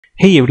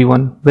Hey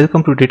everyone,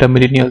 welcome to Data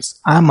Millennials.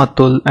 I am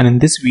Atul, and in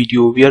this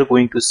video we are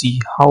going to see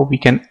how we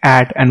can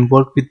add and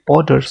work with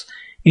borders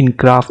in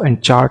graph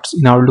and charts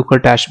in our Looker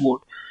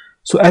dashboard.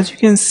 So as you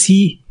can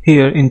see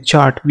here in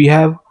chart, we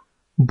have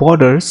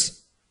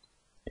borders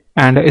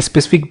and a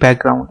specific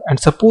background, and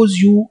suppose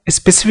you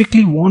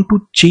specifically want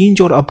to change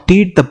or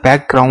update the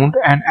background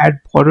and add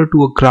border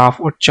to a graph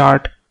or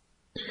chart,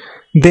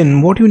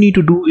 then what you need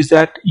to do is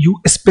that you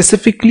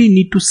specifically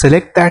need to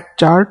select that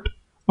chart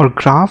or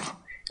graph,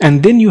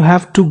 and then you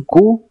have to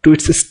go to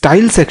its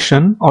style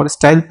section or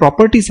style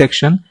property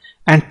section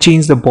and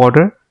change the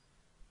border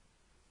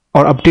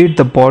or update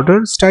the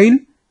border style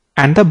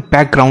and the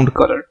background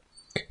color.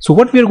 So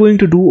what we are going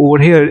to do over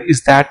here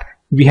is that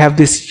we have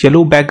this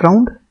yellow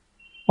background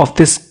of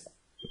this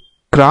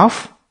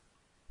graph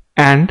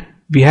and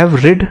we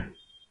have red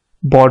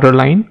border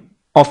line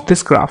of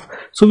this graph.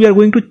 So we are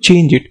going to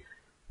change it.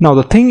 Now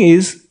the thing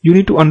is, you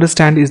need to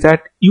understand is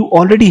that you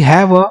already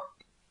have a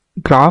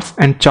graph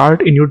and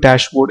chart in your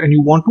dashboard and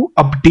you want to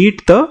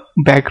update the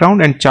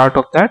background and chart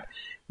of that.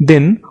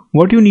 Then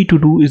what you need to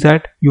do is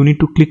that you need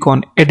to click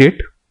on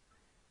edit,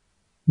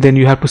 then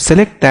you have to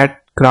select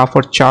that graph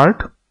or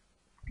chart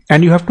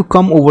and you have to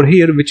come over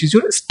here, which is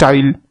your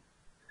style.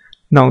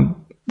 Now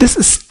this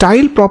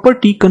style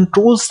property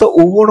controls the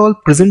overall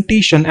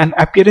presentation and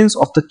appearance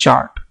of the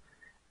chart,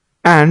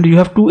 and you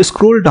have to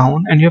scroll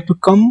down and you have to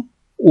come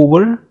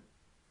over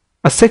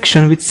a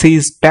section which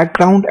says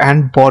background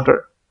and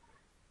border.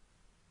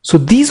 So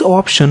these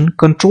options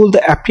control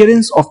the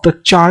appearance of the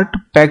chart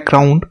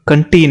background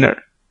container,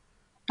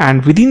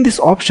 and within this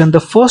option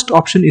the first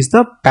option is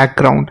the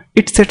background.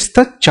 It sets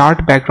the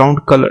chart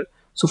background color.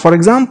 So for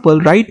example,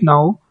 right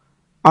now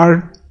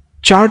our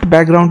chart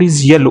background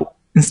is yellow.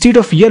 Instead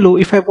of yellow,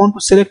 if I want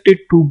to select it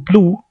to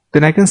blue,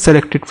 then I can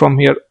select it from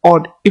here,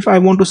 or if I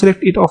want to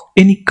select it of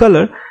any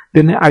color,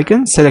 then I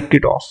can select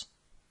it off,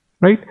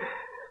 right?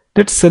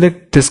 Let's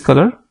select this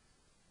color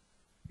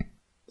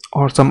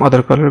or some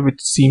other color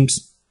which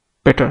seems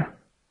better.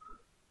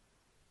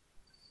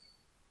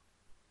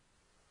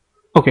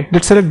 Okay,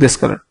 let's select this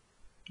color.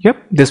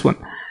 Yep, this one.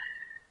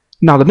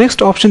 Now the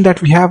next option that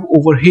we have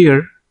over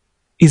here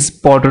is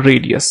border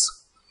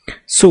radius.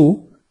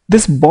 So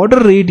this border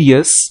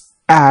radius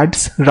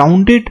adds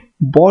rounded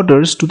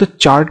borders to the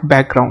chart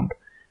background.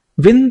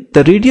 When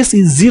the radius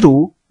is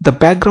 0, the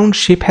background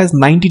shape has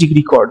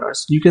 90-degree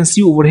corners. You can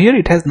see over here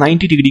it has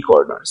 90-degree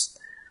corners.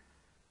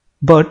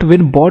 But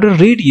when border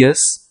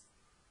radius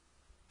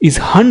is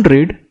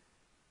 100,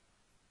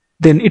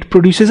 then it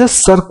produces a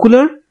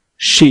circular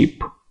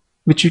shape,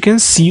 which you can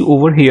see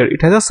over here.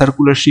 It has a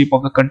circular shape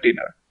of the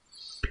container.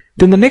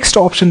 Then the next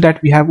option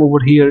that we have over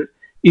here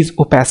is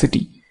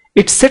opacity.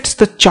 It sets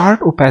the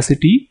chart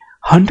opacity.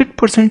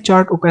 100%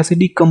 chart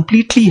opacity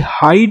completely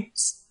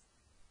hides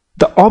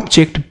the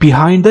object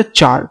behind the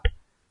chart,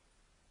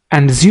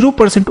 and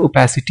 0%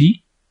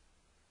 opacity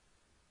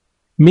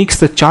makes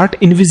the chart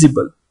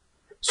invisible.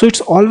 So it's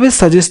always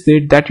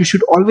suggested that you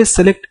should always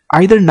select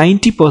either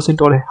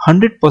 90% or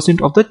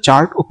 100% of the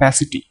chart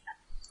opacity.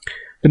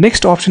 The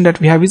next option that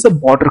we have is the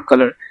border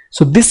color.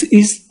 So this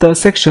is the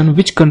section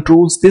which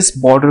controls this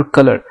border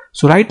color.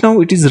 So right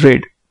now it is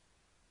red,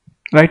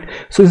 right?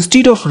 So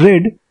instead of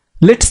red,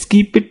 let's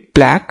keep it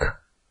black.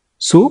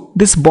 So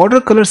this border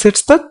color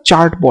sets the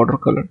chart border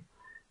color.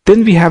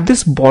 Then we have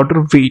this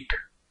border weight.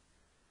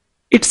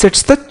 It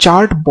sets the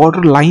chart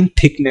border line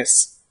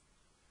thickness.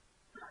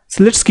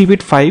 So let's keep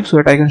it 5 so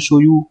that I can show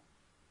you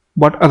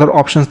what other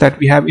options that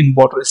we have in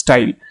border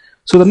style.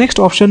 So the next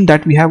option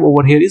that we have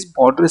over here is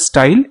border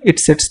style. It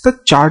sets the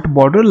chart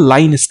border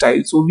line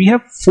style. So we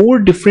have 4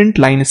 different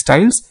line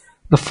styles.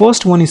 The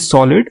first one is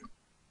solid.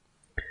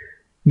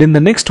 Then the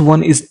next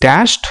one is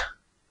dashed.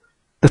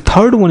 The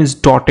third one is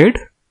dotted.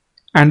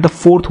 And the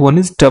fourth one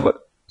is double.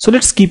 So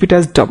let's keep it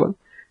as double.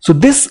 So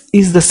this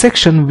is the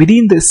section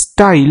within the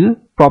style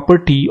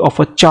property of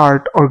a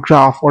chart or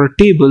graph or a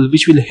table,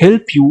 which will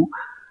help you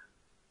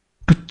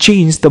to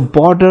change the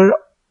border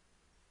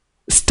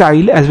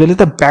style as well as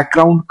the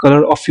background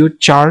color of your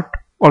chart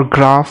or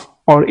graph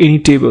or any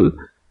table.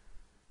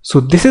 So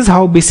this is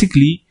how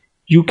basically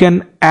you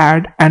can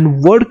add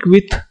and work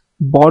with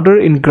border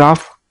in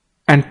graph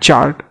and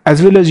chart,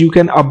 as well as you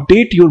can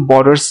update your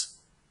borders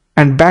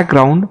and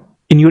background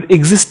in your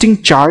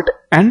existing chart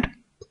and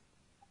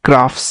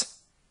graphs.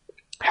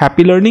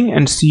 Happy learning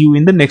and see you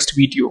in the next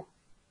video.